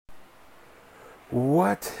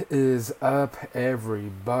What is up,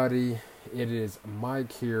 everybody? It is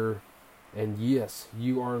Mike here, and yes,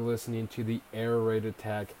 you are listening to the Air Raid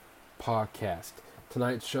Attack podcast.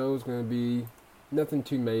 Tonight's show is going to be nothing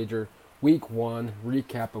too major. Week 1,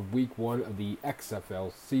 recap of Week 1 of the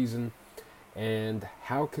XFL season, and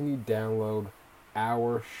how can you download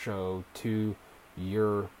our show to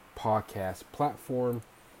your podcast platform,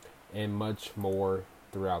 and much more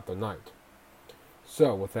throughout the night.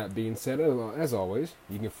 So, with that being said, as always,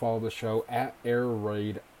 you can follow the show at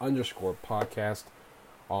airraid_podcast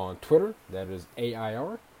on Twitter. That is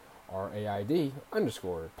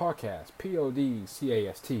AIRRAID_podcast,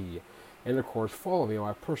 PODCAST. And of course, follow me on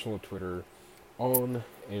my personal Twitter, On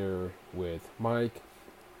Air with Mike.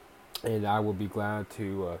 And I will be glad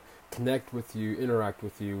to connect with you, interact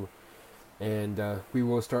with you. And we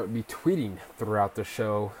will start be tweeting throughout the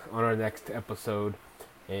show on our next episode.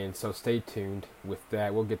 And so stay tuned with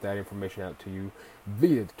that. We'll get that information out to you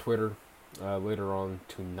via Twitter later on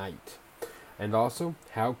tonight. And also,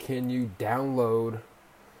 how can you download?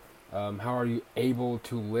 How are you able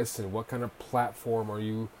to listen? What kind of platform are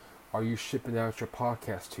you shipping out your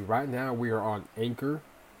podcast to? Right now, we are on Anchor,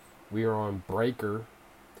 we are on Breaker,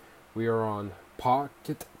 we are on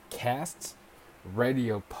Pocket Casts,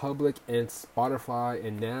 Radio Public, and Spotify.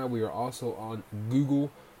 And now we are also on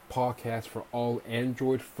Google Podcast for all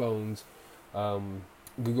Android phones.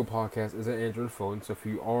 Google Podcast is an Android phone, so if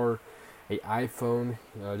you are an iPhone,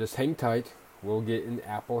 just hang tight. We'll get an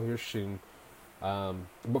Apple here soon.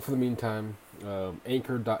 But for the meantime,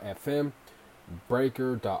 Anchor.fm,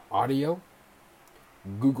 Breaker.audio,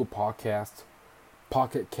 Google Podcasts,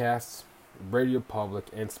 Pocket Casts, Radio Public,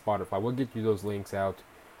 and Spotify. We'll get you those links out.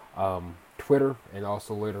 Twitter, and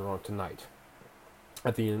also later on tonight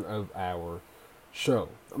at the end of our show.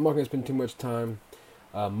 I'm not going to spend too much time.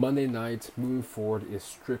 Monday nights moving forward is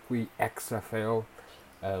strictly XFL,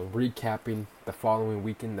 recapping the following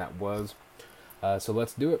weekend that was. So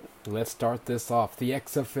let's do it. Let's start this off. The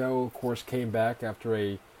XFL, of course, came back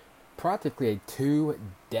after practically a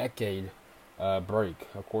 2-decade break.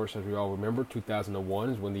 Of course, as we all remember, 2001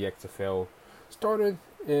 is when the XFL started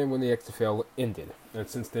and when the XFL ended. And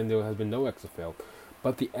since then, there has been no XFL.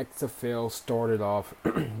 But the XFL started off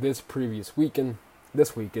this weekend,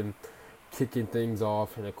 kicking things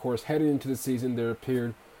off. And of course, heading into the season, there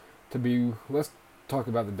appeared to be, let's talk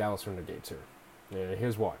about the Dallas Renegades here. And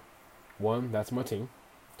here's why. 1, that's my team.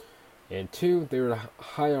 And 2, they were a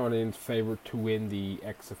high on end favorite to win the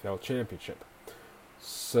XFL championship.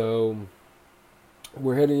 So,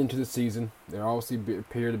 we're heading into the season. There obviously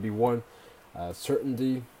appeared to be one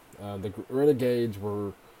certainty. The Renegades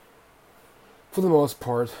were, for the most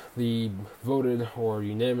part, voted or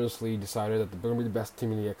unanimously decided that they're going to be the best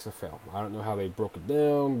team in the XFL. I don't know how they broke it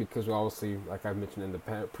down because obviously, like I mentioned in the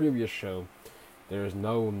previous show,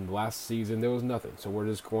 last season there was nothing. So we're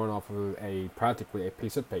just going off of practically a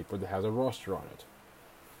piece of paper that has a roster on it.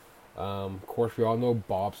 Of course, we all know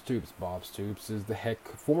Bob Stoops. Bob Stoops is the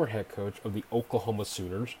former head coach of the Oklahoma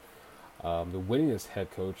Sooners, the winningest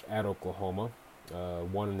head coach at Oklahoma,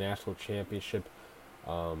 won a national championship.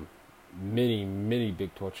 Many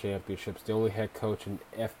Big 12 championships. The only head coach in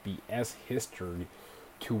FBS history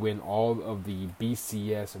to win all of the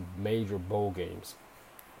BCS major bowl games.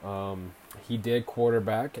 He did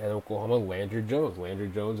quarterback at Oklahoma, Landry Jones. Landry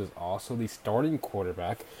Jones is also the starting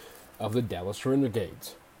quarterback of the Dallas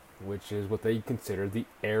Renegades, which is what they consider the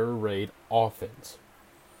air raid offense.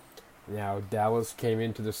 Now, Dallas came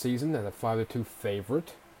into the season as a 5-2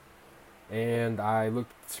 favorite. And I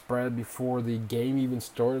looked at the spread before the game even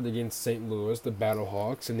started against St. Louis, the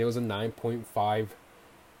Battlehawks, and it was a 9.5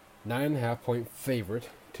 point favorite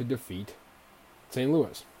to defeat St.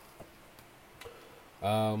 Louis.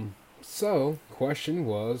 So, question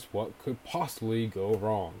was, what could possibly go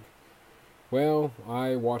wrong? Well,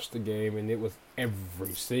 I watched the game, and it was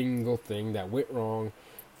every single thing that went wrong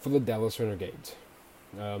for the Dallas Renegades.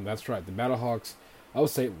 That's right, the Battlehawks of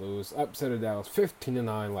St. Louis upset Dallas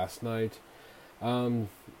 15-9 last night. Who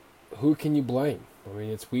can you blame? I mean,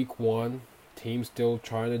 it's week 1. Team's still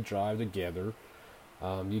trying to drive together.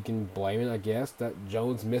 You can blame it, I guess, that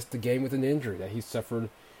Jones missed the game with an injury that he suffered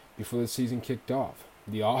before the season kicked off.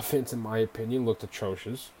 The offense, in my opinion, looked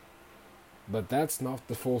atrocious. But that's not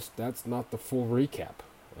the full recap.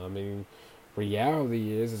 I mean,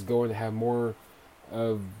 reality is going to have more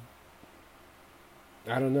of,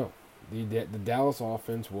 I don't know. The Dallas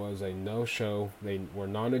offense was a no-show. They were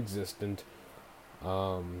non-existent.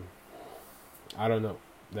 I don't know.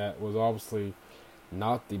 That was obviously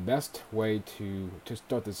not the best way to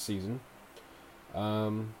start the season.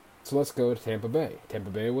 So let's go to Tampa Bay. Tampa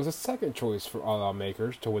Bay was a second choice for all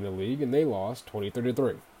makers to win the league, and they lost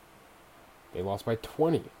 20-33. They lost by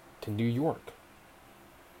 20 to New York.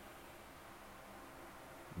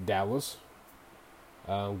 Dallas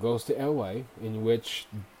goes to LA, in which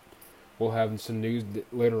we'll have some news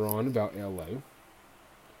later on about LA.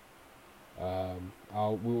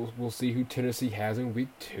 We'll see who Tennessee has in week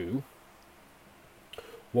 2.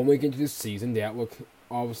 1 week into the season, the outlook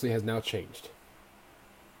obviously has now changed.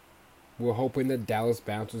 We're hoping that Dallas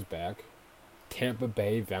bounces back. Tampa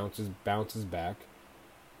Bay bounces back.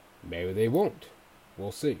 Maybe they won't.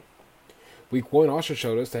 We'll see. Week 1 also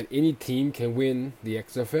showed us that any team can win the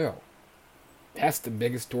XFL. That's the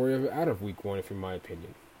biggest story out of week 1, in my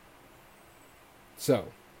opinion. So,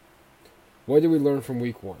 what did we learn from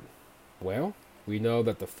week 1? Well, we know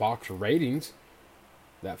that the Fox ratings,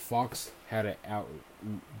 that Fox had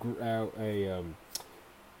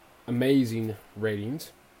amazing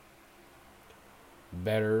ratings,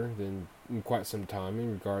 better than in quite some time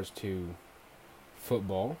in regards to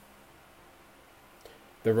football.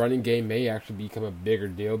 The running game may actually become a bigger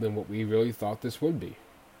deal than what we really thought this would be.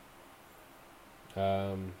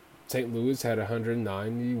 St. Louis had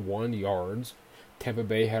 191 yards. Tampa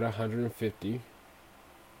Bay had 150.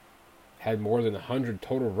 Had more than 100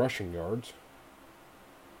 total rushing yards.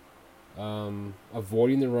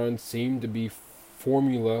 Avoiding the run seemed to be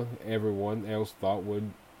formula everyone else thought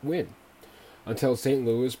would win, until St.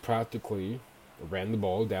 Louis practically ran the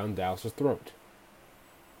ball down Dallas' throat.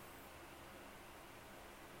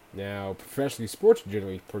 Now, professionally, sports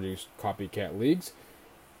generally produce copycat leagues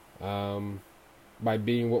by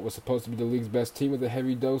being what was supposed to be the league's best team with a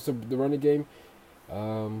heavy dose of the running game.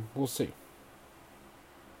 We'll see.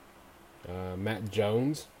 Matt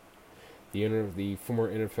Jones, the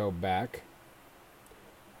former NFL back,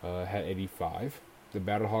 had 85. The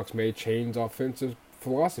Battlehawks may change offensive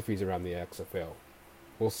philosophies around the XFL.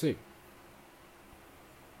 We'll see.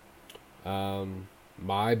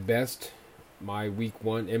 My week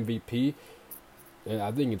 1 MVP, and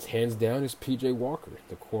I think it's hands down, is PJ Walker,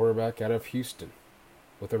 the quarterback out of Houston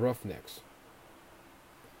with the Roughnecks.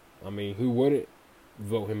 I mean, who wouldn't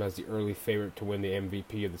vote him as the early favorite to win the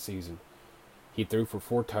MVP of the season? He threw for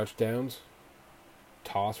 4 touchdowns,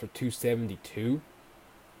 tossed for 272.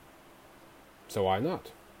 So why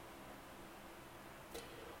not?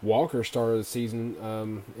 Walker started the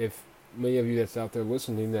season, if many of you that's out there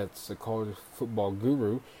listening that's a college football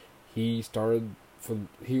guru, he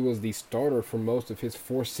was the starter for most of his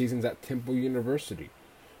 4 seasons at Temple University.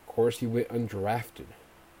 Of course, he went undrafted.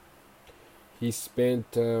 He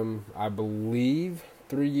spent, I believe,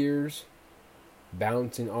 3 years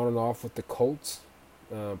bouncing on and off with the Colts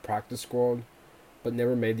practice squad, but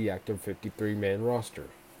never made the active 53-man roster.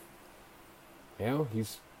 Now,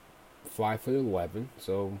 he's 5'11",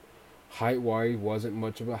 so height-wise wasn't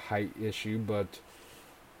much of a height issue, but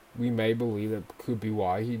we may believe that could be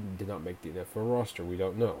why he did not make the NFL roster. We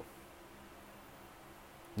don't know.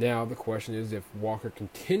 Now, the question is, if Walker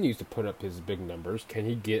continues to put up his big numbers, can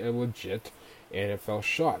he get a legit NFL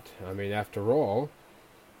shot? I mean, after all,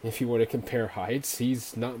 if you want to compare heights,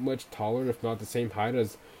 he's not much taller, if not the same height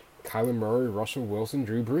as Kyler Murray, Russell Wilson,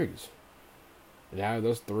 Drew Brees. And out of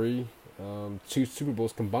those 2 Super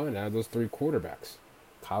Bowls combined, out of those 3 quarterbacks,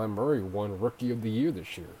 Kyler Murray won Rookie of the Year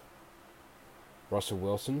this year. Russell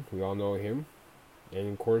Wilson, we all know him.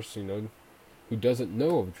 And of course, who doesn't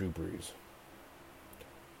know of Drew Brees?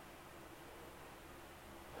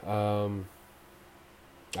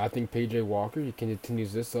 I think PJ Walker, he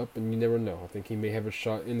continues this up, and you never know. I think he may have a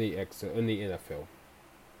shot in the NFL.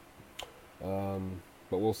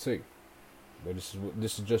 But we'll see. But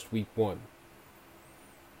this is just week 1.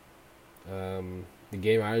 The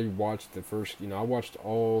game I watched, I watched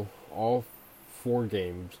all 4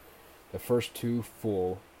 games. The first 2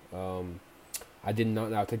 full. I did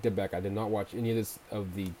not. I'll take that back. I did not watch any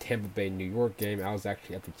of the Tampa Bay New York game. I was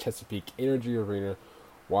actually at the Chesapeake Energy Arena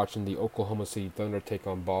watching the Oklahoma City Thunder take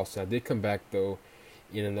on Boston. I did come back though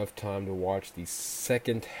in enough time to watch the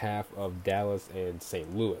second half of Dallas and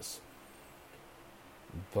St. Louis.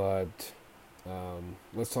 But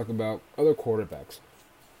let's talk about other quarterbacks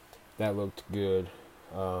that looked good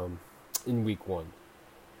in week 1.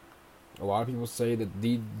 A lot of people say that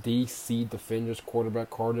the DC Defenders quarterback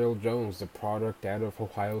Cardale Jones, the product out of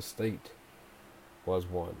Ohio State, was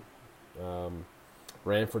one.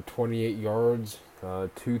 Ran for 28 yards,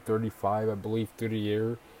 235, I believe, through the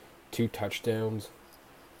air, 2 touchdowns.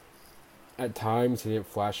 At times, he didn't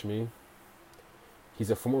flash me.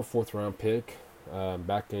 He's a former 4th-round pick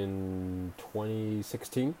back in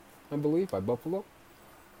 2016, I believe, by Buffalo.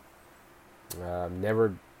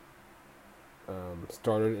 Never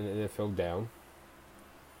started in the NFL down.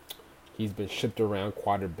 He's been shipped around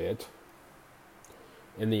quite a bit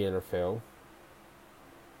in the NFL.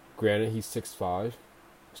 Granted, he's 6'5",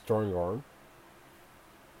 strong arm.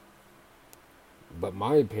 But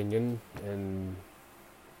my opinion, and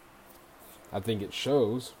I think it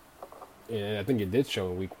shows, and I think it did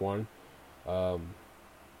show in week 1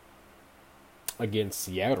 against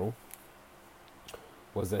Seattle,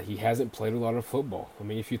 was that he hasn't played a lot of football. I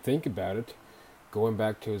mean, if you think about it, going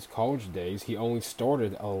back to his college days, he only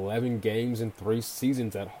started 11 games in 3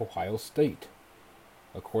 seasons at Ohio State.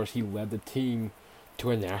 Of course, he led the team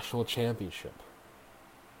to a national championship.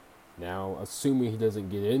 Now, assuming he doesn't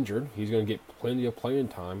get injured, he's going to get plenty of playing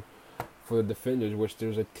time for the Defenders, which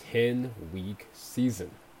there's a 10-week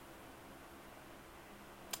season.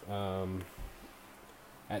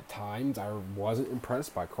 At times, I wasn't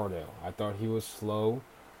impressed by Cardale. I thought he was slow.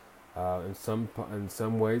 In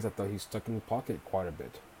some ways, I thought he stuck in the pocket quite a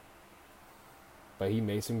bit. But he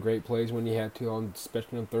made some great plays when he had to,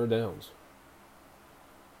 especially on third downs.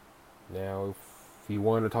 Now, if you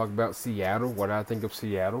want to talk about Seattle, what I think of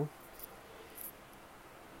Seattle,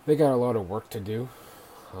 they got a lot of work to do.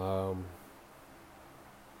 I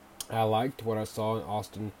liked what I saw in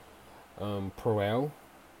Austin Proehl.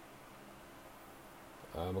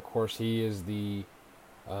 Of course, he is the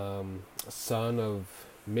son of,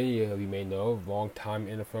 many of you may know, longtime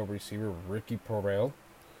NFL receiver Ricky Proehl,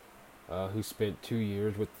 who spent 2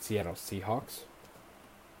 years with the Seattle Seahawks.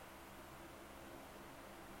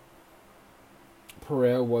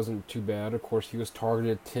 Proehl wasn't too bad. Of course, he was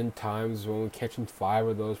targeted 10 times, only catching 5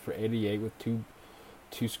 of those for 88 with two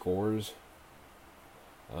scores.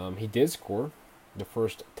 He did score the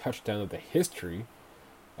first touchdown of the history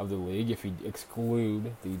of the league, if you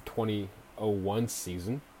exclude the 2001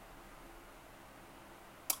 season.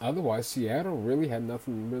 Otherwise, Seattle really had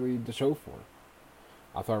nothing really to show for.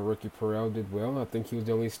 I thought Ricky Proehl did well. I think he was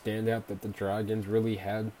the only standout that the Dragons really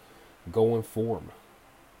had going for him.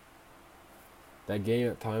 That game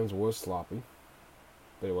at times was sloppy,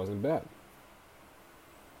 but it wasn't bad.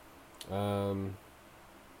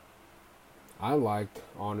 I liked,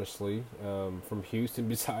 honestly, from Houston,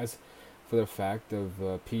 besides for the fact of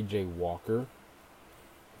P.J. Walker.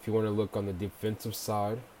 If you want to look on the defensive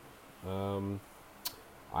side,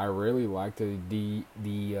 I really liked the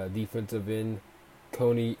defensive end,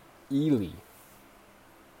 Coney Ely.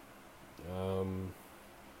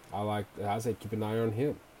 I say keep an eye on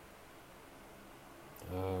him.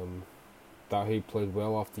 Thought he played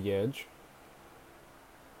well off the edge.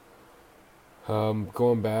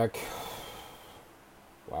 Going back,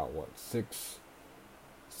 6-7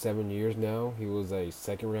 years now, he was a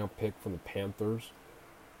second-round pick from the Panthers.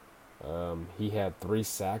 He had 3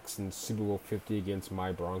 sacks in Super Bowl 50 against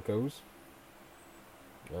my Broncos.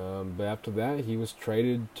 But after that, he was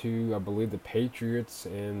traded to, I believe, the Patriots,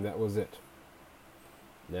 and that was it.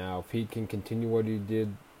 Now, if he can continue what he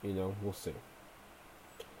did, we'll see.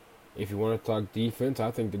 If you want to talk defense,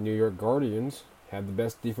 I think the New York Guardians had the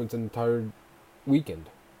best defense in the entire weekend.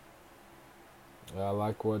 I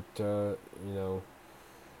like what, New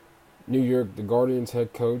York, the Guardians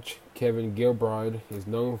head coach, Kevin Gilbride, is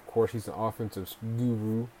known. Of course, he's an offensive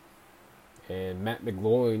guru. And Matt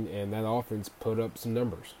McGloin and that offense put up some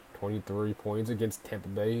numbers. 23 points against Tampa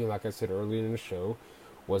Bay, like I said earlier in the show,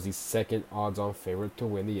 was the second odds-on favorite to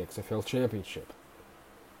win the XFL championship.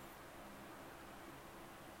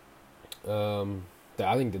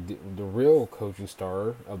 I think the real coaching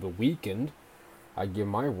star of the weekend, I give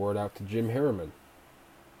my word out to Jim Harriman.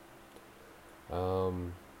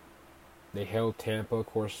 They held Tampa, of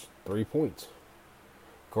course, 3 points.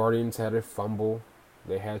 Guardians had a fumble.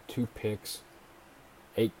 They had 2 picks,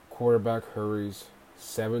 8 quarterback hurries,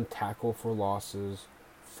 7 tackle for losses,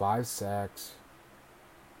 5 sacks.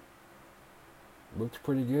 Looked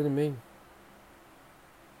pretty good to me.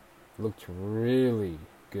 Looked really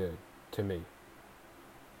good to me.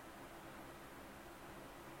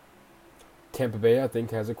 Tampa Bay, I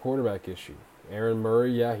think, has a quarterback issue. Aaron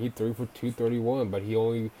Murray, he threw for 231, but he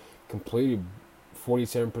only completed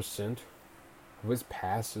 47% of his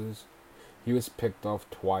passes. He was picked off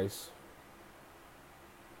twice.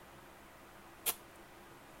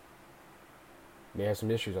 They have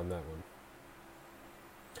some issues on that one.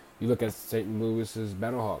 You look at St. Louis's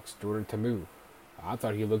Battlehawks, Jordan Ta'amu. I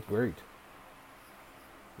thought he looked great.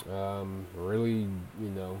 Really,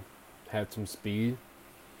 had some speed,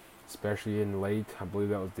 especially in late, I believe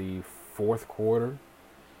that was the 4th quarter.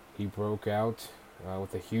 He broke out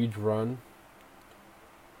with a huge run.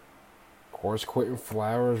 Of course, Quentin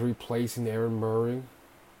Flowers replacing Aaron Murray.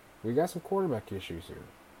 We got some quarterback issues here.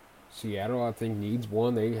 Seattle, I think, needs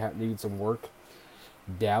one. They need some work.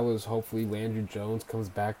 Dallas, hopefully Landry Jones comes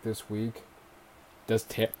back this week. Does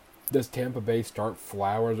Tampa Bay start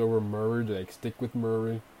Flowers over Murray? Do they stick with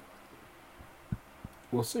Murray?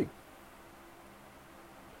 We'll see.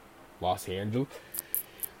 Los Angeles.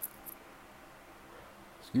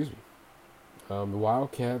 Excuse me. The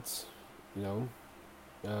Wildcats,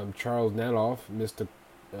 Charles Natoff missed a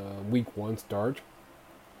week 1 start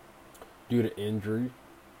due to injury.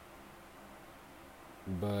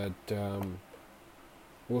 But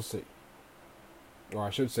we'll see. Or I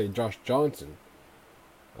should say Josh Johnson.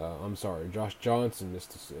 Josh Johnson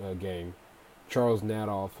missed this game. Charles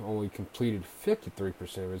Natoff only completed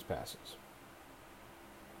 53% of his passes.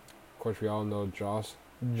 Of course, we all know Josh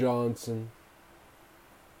Johnson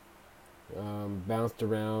bounced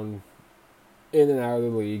around in and out of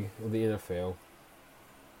the league, of the NFL.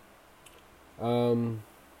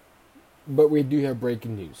 But we do have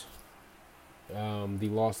breaking news. The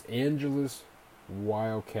Los Angeles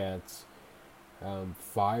Wildcats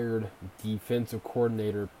fired defensive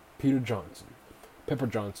coordinator Pepper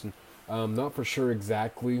Johnson. Not for sure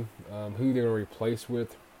exactly who they're going to replace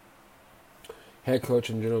with. Head coach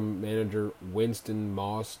and general manager Winston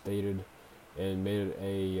Moss stated and made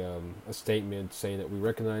a statement saying that we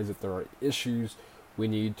recognize that there are issues we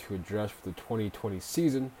need to address for the 2020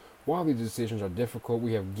 season. While these decisions are difficult,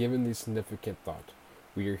 we have given these significant thought.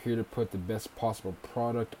 We are here to put the best possible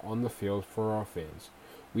product on the field for our fans.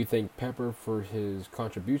 We thank Pepper for his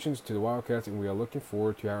contributions to the Wildcats, and we are looking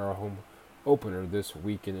forward to our home opener this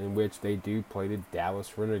weekend, in which they do play the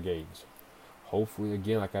Dallas Renegades. Hopefully,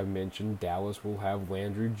 again, like I mentioned, Dallas will have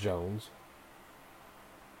Landry Jones.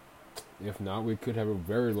 If not, we could have a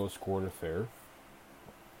very low-scoring affair.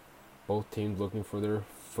 Both teams looking for their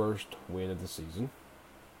first win of the season.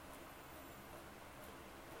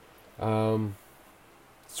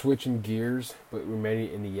 Switching gears, but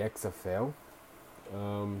remaining in the XFL.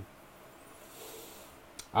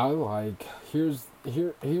 Here's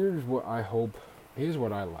what I hope. Here's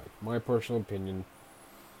what I like. My personal opinion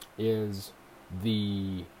is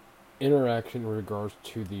the interaction in regards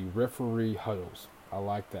to the referee huddles. I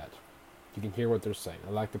like that. You can hear what they're saying.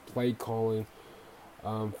 I like the play calling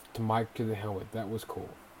to mic to the helmet. That was cool.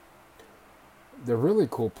 The really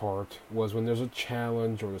cool part was when there's a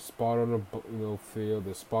challenge or a spot on the field,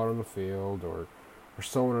 or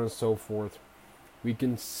so on and so forth. We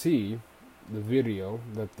can see the video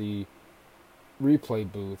that the replay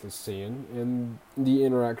booth is seeing and the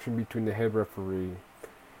interaction between the head referee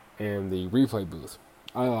and the replay booth.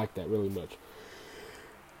 I like that really much.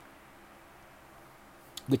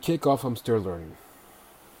 The kickoff, I'm still learning.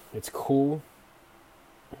 It's cool.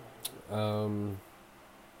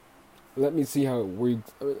 Let me see how it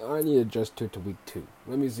works. I need to adjust to week 2.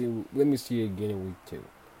 Let me see again in week 2.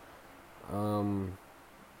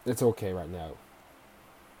 It's okay right now.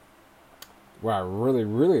 What I really,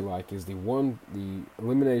 really like is the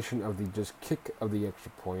elimination of the just kick of the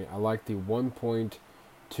extra point. I like the 1 point,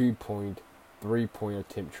 2 point, 3 point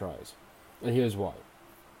attempt tries. And here's why.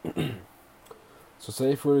 So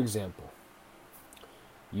say, for example,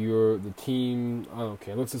 you're the team,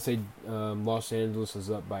 okay, let's just say Los Angeles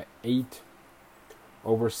is up by 8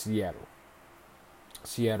 over Seattle.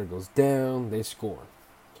 Seattle goes down, they score.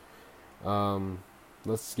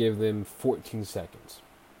 Let's give them 14 seconds.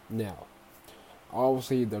 Now,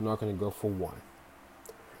 obviously, they're not going to go for 1.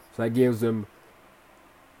 So that gives them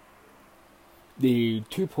the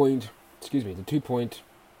 2 point attempt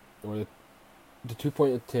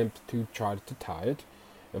to try to tie it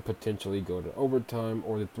and potentially go to overtime,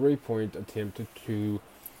 or the 3 point attempt to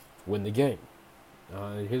win the game.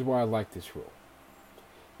 And here's why I like this rule.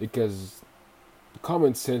 Because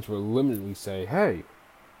common sense will limitedly say, hey,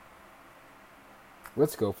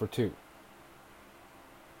 let's go for 2.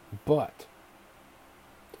 But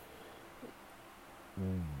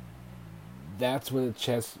that's when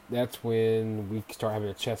we start having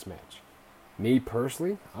a chess match. Me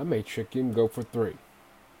personally, I may trick you and go for 3.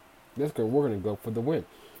 We're going to go for the win.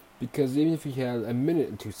 Because even if you had a minute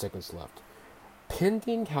and 2 seconds left,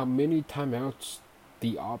 pending how many timeouts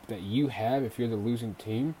that you have if you're the losing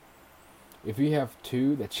team, if you have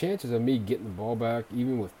 2, the chances of me getting the ball back,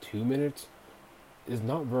 even with 2 minutes, is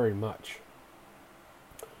not very much.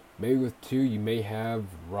 Maybe with 2, you may have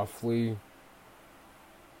roughly,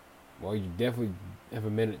 you definitely have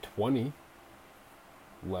a minute 20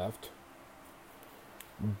 left.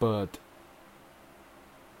 But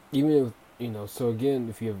even if, so again,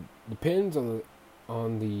 if you have, depends on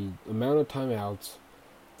the amount of timeouts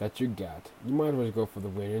that you got, you might as well go for the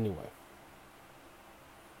win anyway.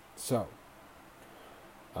 So,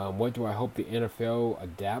 What do I hope the NFL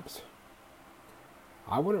adapts?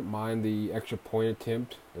 I wouldn't mind the extra point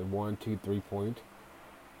attempt, the 1, 2, 3 point.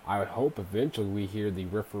 I would hope eventually we hear the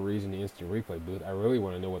referees in the instant replay booth. I really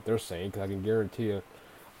want to know what they're saying because I can guarantee you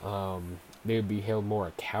they would be held more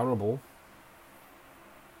accountable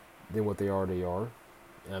than what they already are.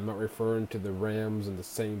 And I'm not referring to the Rams and the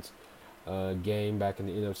Saints game back in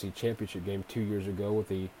the NFC Championship game 2 years ago with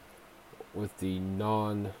the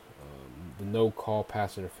no call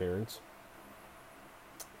pass interference.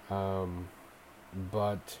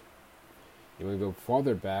 But you want to go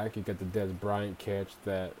farther back, you got the Dez Bryant catch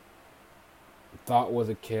that thought was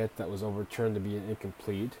a catch that was overturned to be an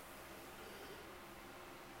incomplete.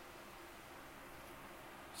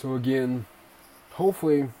 So again,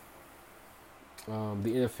 hopefully the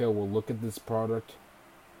NFL will look at this product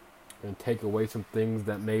and take away some things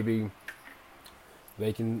that maybe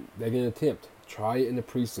they can attempt. Try it in the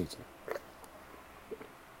preseason.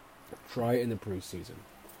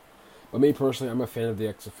 But me personally, I'm a fan of the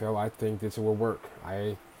XFL. I think this will work.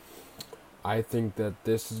 I think that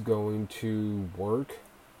this is going to work.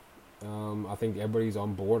 I think everybody's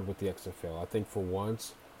on board with the XFL. I think for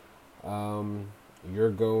once,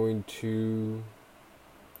 you're going to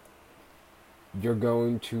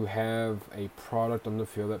have a product on the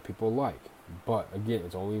field that people like. But again,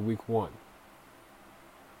 it's only week 1.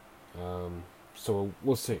 So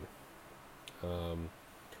we'll see.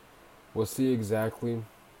 We'll see exactly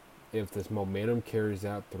if this momentum carries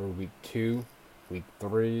out through week 2, week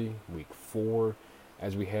 3, week 4,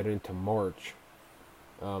 as we head into March.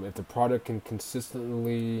 If the product can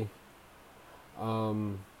consistently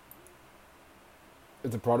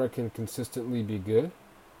be good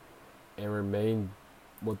and remain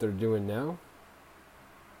what they're doing now,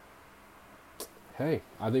 hey,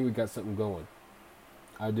 I think we got something going.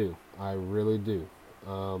 I do. I really do.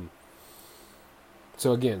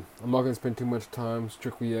 So again, I'm not going to spend too much time.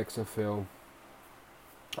 Strictly XFL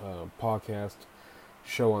podcast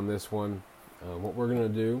show on this one. What we're going to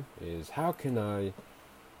do is I'm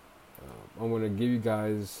going to give you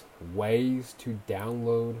guys ways to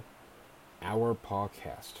download our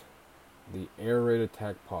podcast, the Air Raid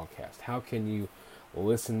Attack podcast. How can you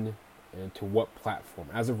listen and to what platform?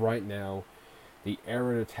 As of right now, the Air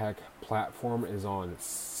Raid Attack platform is on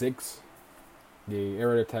 6. The Air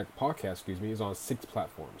Raid Attack podcast, is on 6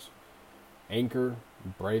 platforms: Anchor,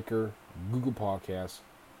 Breaker, Google Podcasts,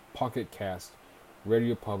 Pocket Cast,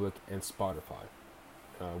 Radio Public, and Spotify.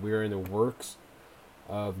 We are in the works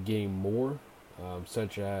of getting more,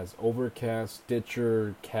 such as Overcast,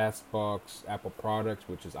 Stitcher, Castbox, Apple products,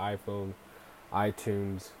 which is iPhone,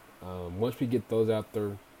 iTunes. Once we get those out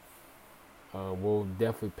there, we'll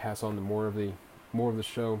definitely pass on to more of the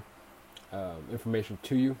show information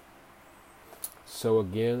to you. So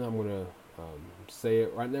again, I'm gonna say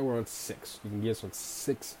it right now. We're on 6. You can get us on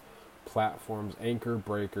 6 platforms: Anchor,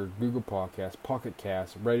 Breaker, Google Podcasts, Pocket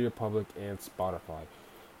Cast, Radio Public, and Spotify.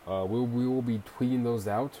 We will be tweeting those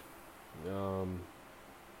out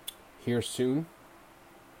here soon,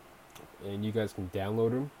 and you guys can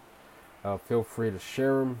download them. Feel free to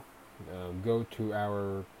share them. Go to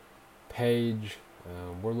our page.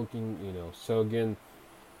 We're looking, so again,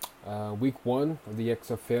 week 1 of the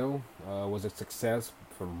XFL was a success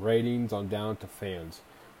from ratings on down to fans.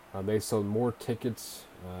 They sold more tickets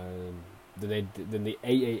than the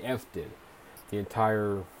AAF did. The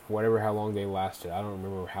entire, how long they lasted. I don't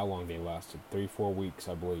remember how long they lasted. 3-4 weeks,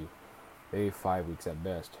 I believe. Maybe 5 weeks at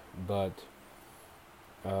best. But,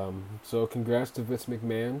 so congrats to Vince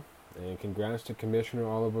McMahon, and congrats to Commissioner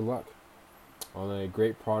Oliver Luck on a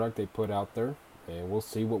great product they put out there. And we'll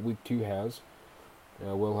see what week 2 has.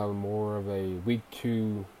 We'll have more of a week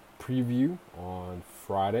 2 preview on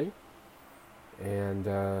Friday. And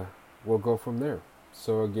we'll go from there.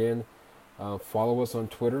 So again, follow us on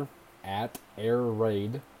Twitter at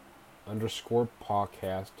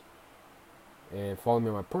AirRaid_podcast. And follow me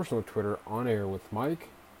on my personal Twitter, On Air with Mike.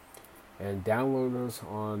 And download us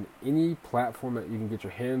on any platform that you can get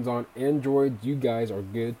your hands on. Android, you guys are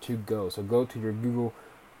good to go. So go to your Google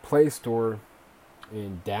Play Store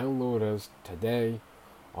and download us today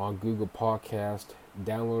on Google Podcast.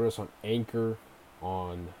 Download us on Anchor,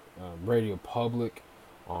 on Radio Public,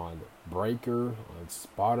 on Breaker, on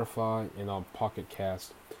Spotify, and on Pocket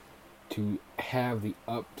Cast to have the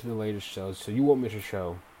up to the latest shows, so you won't miss a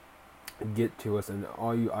show. Get to us, and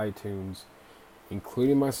all you iTunes,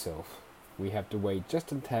 including myself, we have to wait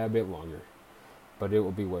just a tad bit longer, but it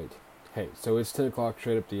will be wait. Hey, so it's 10 o'clock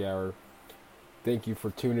straight up the hour. Thank you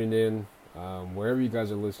for tuning in, wherever you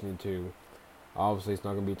guys are listening to. Obviously, it's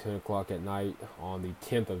not going to be 10 o'clock at night on the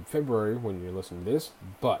 10th of February when you're listening to this,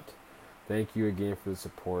 but Thank you again for the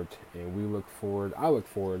support, and I look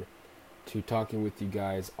forward to talking with you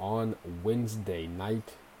guys on Wednesday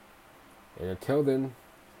night. And until then,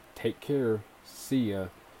 take care, see ya,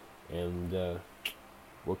 and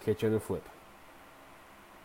we'll catch you on the flip.